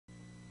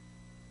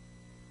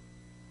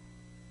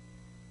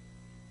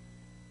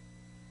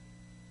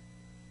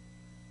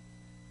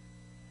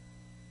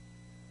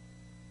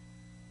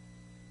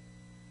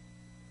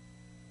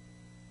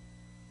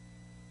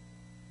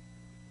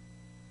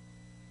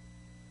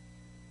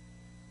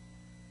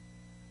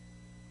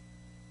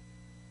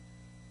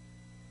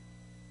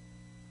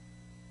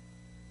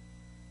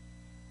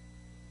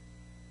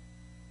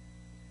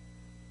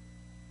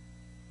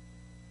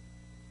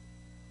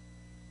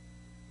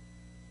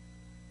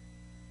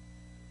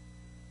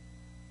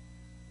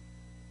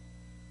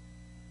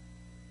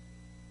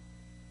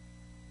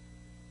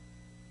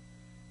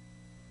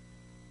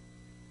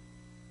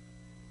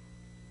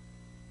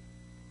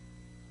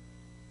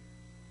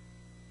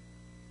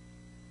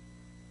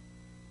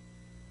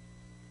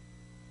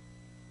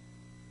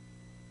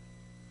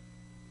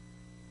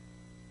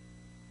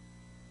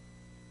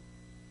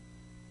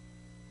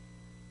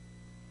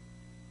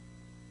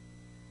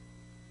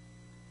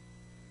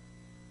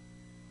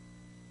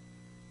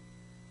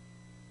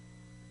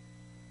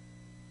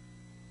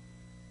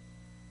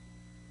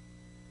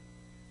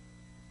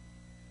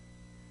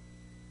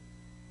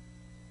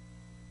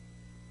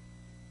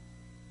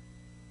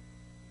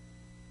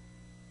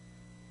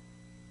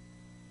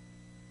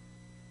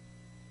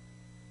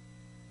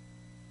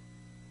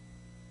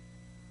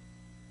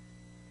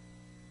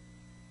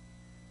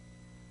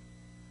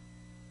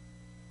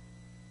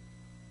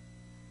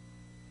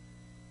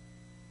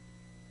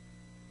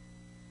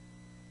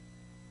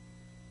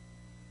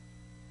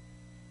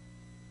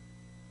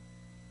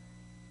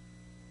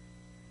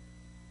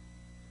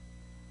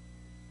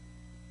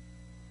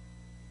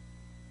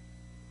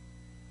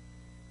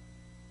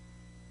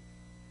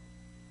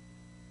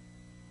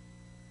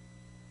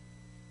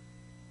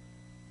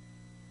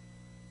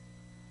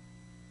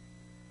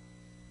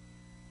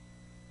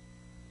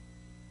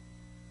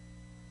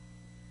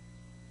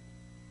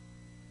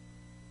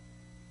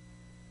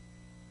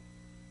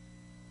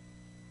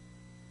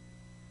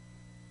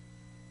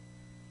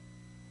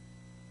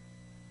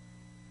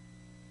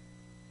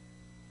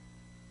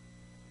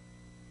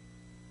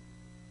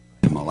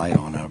my light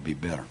on, that'll be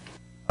better.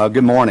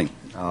 Good morning.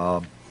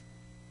 Welcome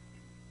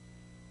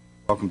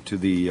to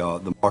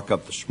the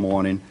markup this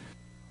morning.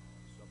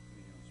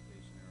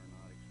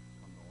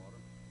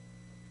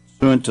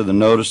 Pursuant to the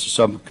notice, the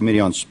Subcommittee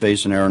on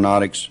Space and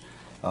Aeronautics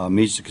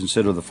meets to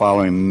consider the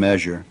following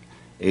measure: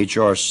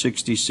 H.R.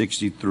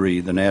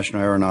 6063, the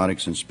National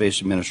Aeronautics and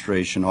Space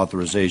Administration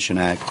Authorization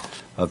Act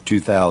of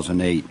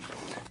 2008.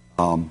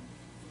 I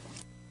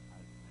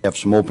have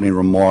some opening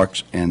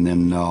remarks, and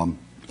then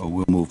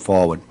we'll move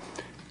forward.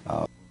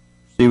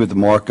 Proceed with the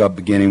markup,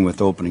 beginning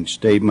with opening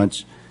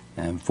statements.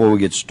 And before we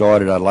get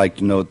started, I'd like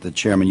to note that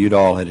Chairman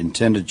Udall had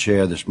intended to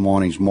chair this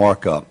morning's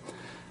markup.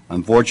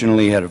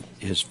 Unfortunately, he had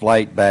his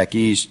flight back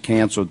east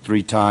canceled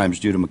 3 times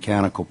due to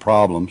mechanical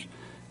problems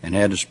and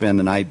had to spend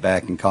the night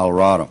back in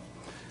Colorado.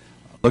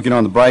 Looking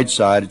on the bright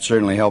side, it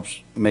certainly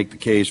helps make the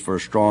case for a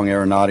strong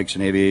aeronautics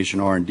and aviation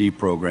R&D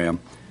program,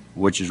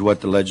 which is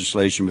what the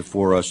legislation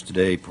before us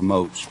today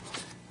promotes.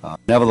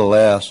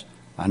 Nevertheless,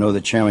 I know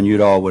that Chairman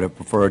Udall would have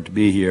preferred to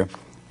be here,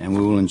 and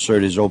we will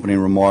insert his opening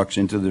remarks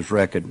into this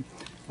record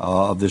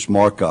of this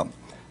markup.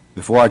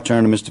 Before I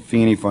turn to Mr.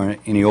 Feeney for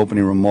any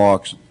opening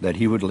remarks that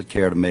he would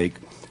care to make,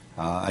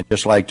 I'd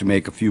just like to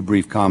make a few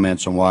brief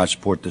comments on why I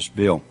support this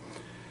bill.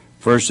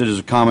 First, it is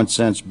a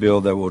common-sense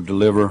bill that will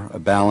deliver a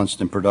balanced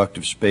and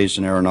productive space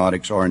and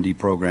aeronautics R&D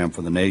program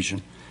for the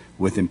nation,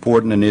 with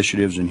important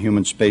initiatives in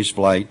human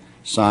spaceflight,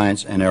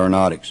 science, and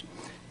aeronautics.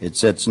 It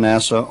sets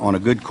NASA on a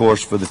good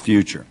course for the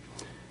future.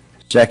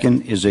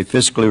 Second is a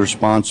fiscally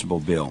responsible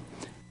bill.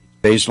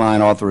 Baseline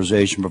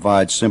authorization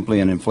provides simply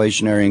an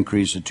inflationary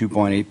increase of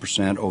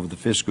 2.8% over the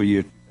fiscal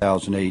year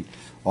 2008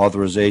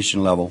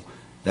 authorization level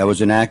that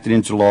was enacted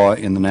into law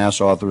in the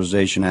NASA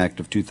Authorization Act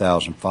of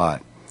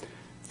 2005.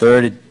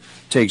 Third, it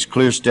takes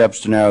clear steps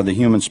to narrow the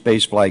human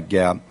spaceflight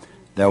gap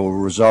that will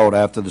result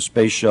after the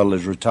space shuttle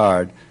is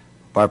retired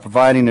by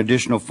providing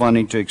additional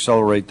funding to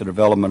accelerate the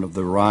development of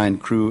the Orion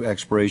Crew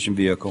Exploration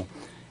Vehicle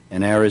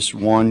and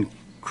Ares-1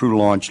 Crew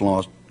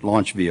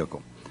Launch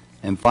Vehicle.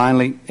 And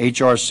finally,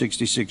 H.R.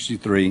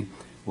 6063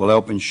 will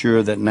help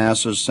ensure that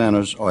NASA's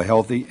centers are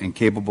healthy and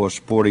capable of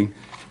supporting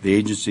the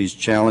agency's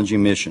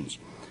challenging missions.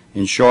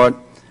 In short,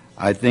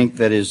 I think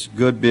that is a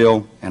good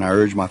bill, and I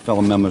urge my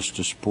fellow members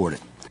to support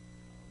it.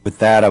 With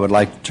that, I would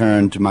like to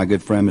turn to my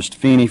good friend Mr.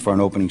 Feeney for an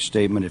opening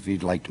statement, if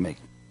he'd like to make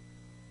it.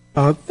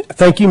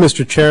 Thank you,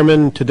 Mr.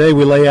 Chairman. Today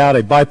we lay out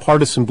a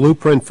bipartisan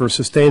blueprint for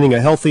sustaining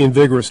a healthy and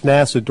vigorous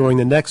NASA during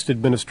the next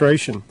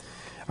administration.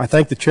 I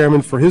thank the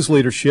Chairman for his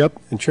leadership,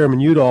 and Chairman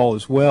Udall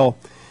as well,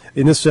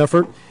 in this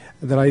effort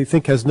that I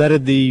think has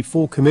netted the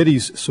full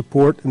committee's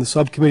support and the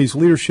subcommittee's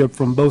leadership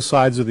from both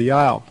sides of the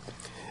aisle.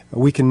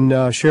 We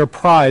can share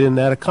pride in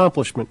that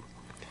accomplishment.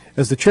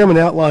 As the Chairman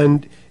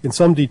outlined in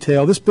some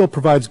detail, this bill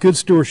provides good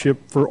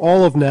stewardship for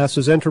all of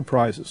NASA's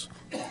enterprises: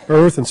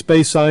 Earth and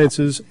space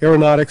sciences,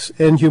 aeronautics,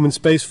 and human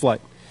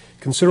spaceflight.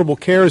 Considerable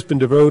care has been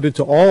devoted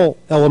to all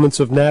elements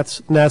of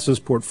NASA's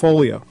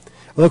portfolio.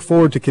 I look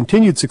forward to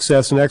continued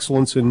success and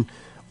excellence in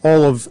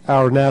all of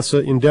our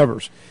NASA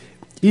endeavors.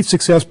 Each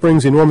success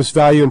brings enormous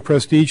value and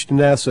prestige to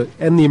NASA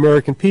and the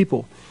American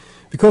people.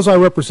 Because I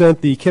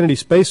represent the Kennedy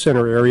Space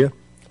Center area,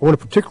 I want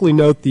to particularly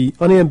note the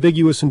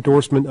unambiguous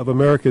endorsement of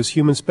America's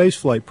human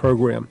spaceflight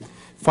program.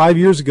 5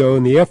 years ago,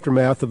 in the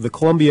aftermath of the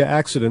Columbia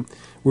accident,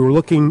 we were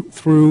looking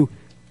through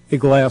a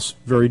glass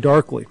very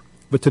darkly.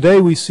 But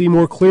today we see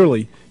more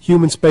clearly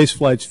human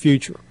spaceflight's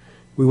future.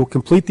 We will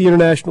complete the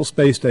International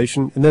Space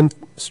Station and then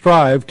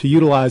strive to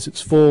utilize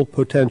its full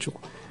potential.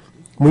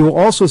 We will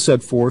also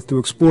set forth to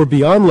explore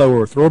beyond low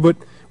Earth orbit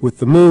with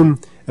the Moon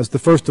as the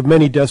first of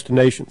many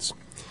destinations.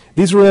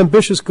 These are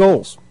ambitious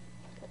goals.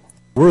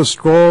 We're a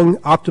strong,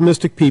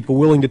 optimistic people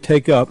willing to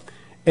take up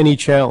any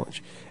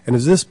challenge. And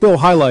as this bill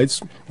highlights,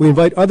 we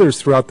invite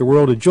others throughout the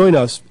world to join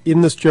us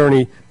in this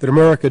journey that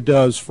America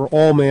does for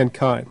all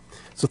mankind.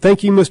 So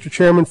thank you, Mr.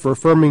 Chairman, for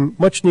affirming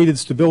much-needed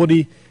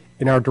stability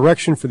in our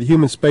direction for the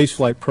human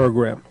spaceflight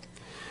program.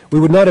 We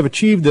would not have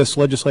achieved this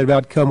legislative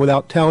outcome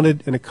without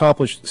talented and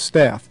accomplished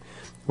staff.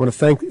 I want to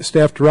thank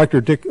Staff Director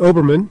Dick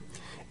Oberman,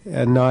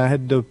 and I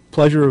had the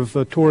pleasure of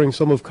touring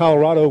some of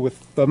Colorado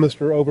with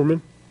Mr.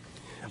 Oberman,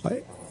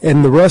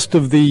 and the rest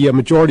of the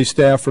majority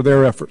staff for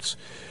their efforts.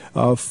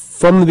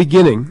 From the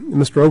beginning,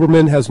 Mr.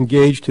 Oberman has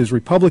engaged his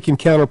Republican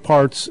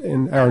counterparts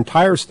and our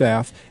entire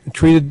staff and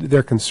treated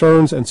their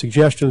concerns and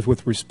suggestions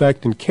with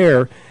respect and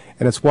care,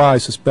 and it's why I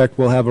suspect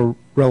we'll have a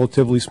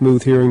relatively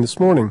smooth hearing this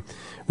morning.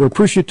 We're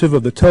appreciative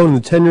of the tone and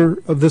the tenor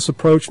of this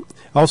approach.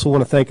 I also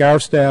want to thank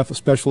our staff,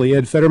 especially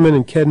Ed Fetterman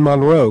and Ken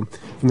Monroe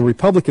from the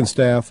Republican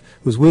staff,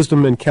 whose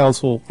wisdom and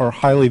counsel are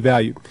highly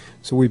valued.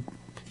 So we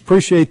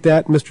appreciate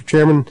that, Mr.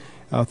 Chairman.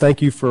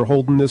 Thank you for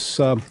holding this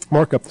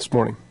markup this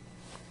morning.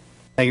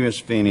 Thank you,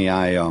 Mr. Feeney.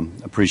 I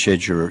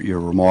appreciate your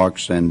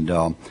remarks. And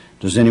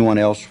does anyone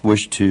else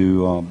wish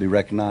to be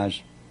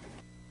recognized?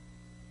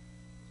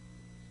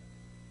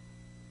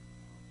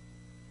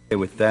 Okay,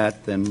 with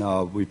that, then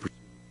we proceed.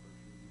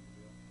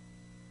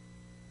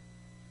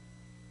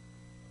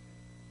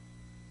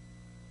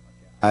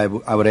 I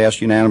would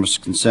ask unanimous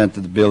consent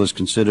that the bill is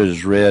considered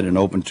as read and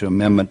open to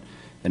amendment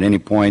at any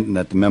point, and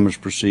that the members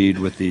proceed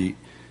with the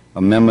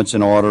amendments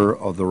in order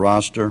of the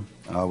roster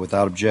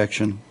without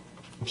objection.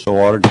 So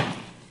ordered.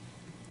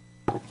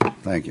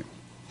 Thank you.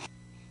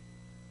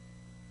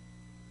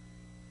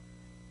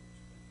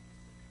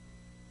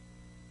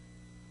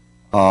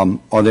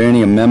 Are there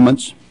any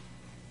amendments?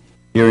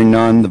 Hearing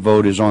none, the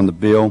vote is on the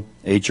bill.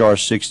 H.R.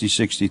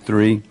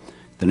 6063,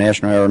 the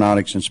National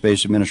Aeronautics and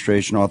Space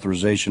Administration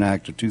Authorization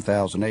Act of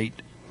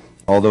 2008.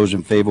 All those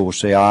in favor will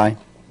say aye.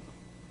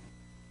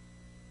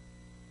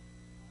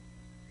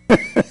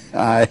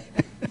 Aye.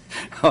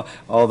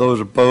 All those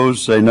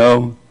opposed say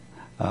no.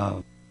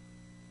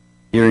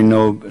 Hearing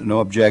no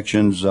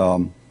objections,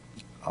 go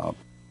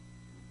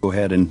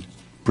ahead and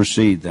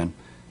proceed then.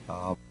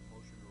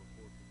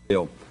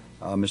 Bill,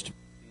 Mr.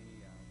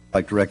 I'd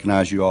like to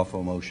recognize you all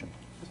for a motion.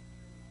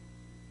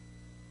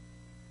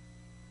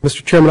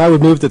 Mr. Chairman, I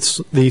would move that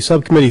the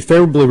subcommittee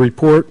favorably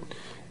report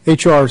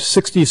H.R.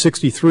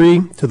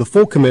 6063 to the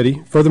full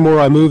committee.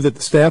 Furthermore, I move that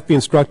the staff be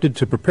instructed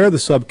to prepare the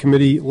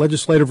subcommittee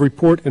legislative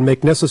report and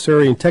make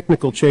necessary and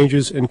technical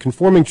changes and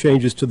conforming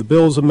changes to the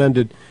bills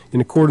amended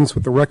in accordance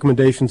with the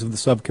recommendations of the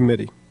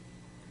subcommittee.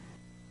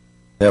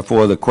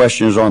 Therefore, the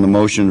question is on the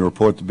motion to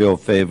report the bill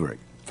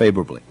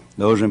favorably.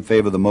 Those in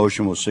favor of the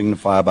motion will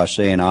signify by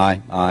saying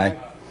aye. Aye.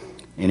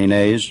 Any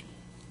nays?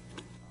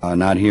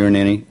 Not hearing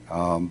any.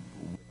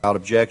 Without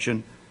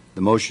objection,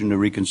 the motion to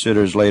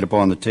reconsider is laid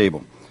upon the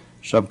table.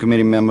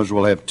 Subcommittee members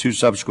will have 2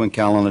 subsequent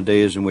calendar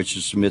days in which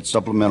to submit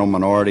supplemental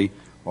minority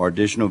or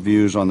additional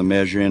views on the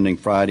measure ending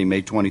Friday,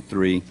 May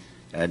 23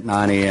 at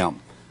 9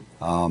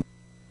 a.m.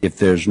 If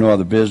there's no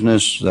other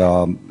business,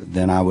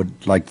 then I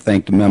would like to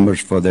thank the members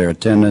for their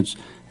attendance,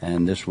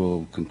 and this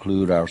will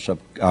conclude our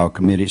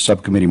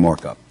subcommittee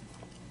markup.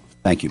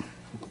 Thank you.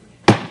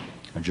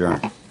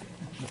 Adjourn.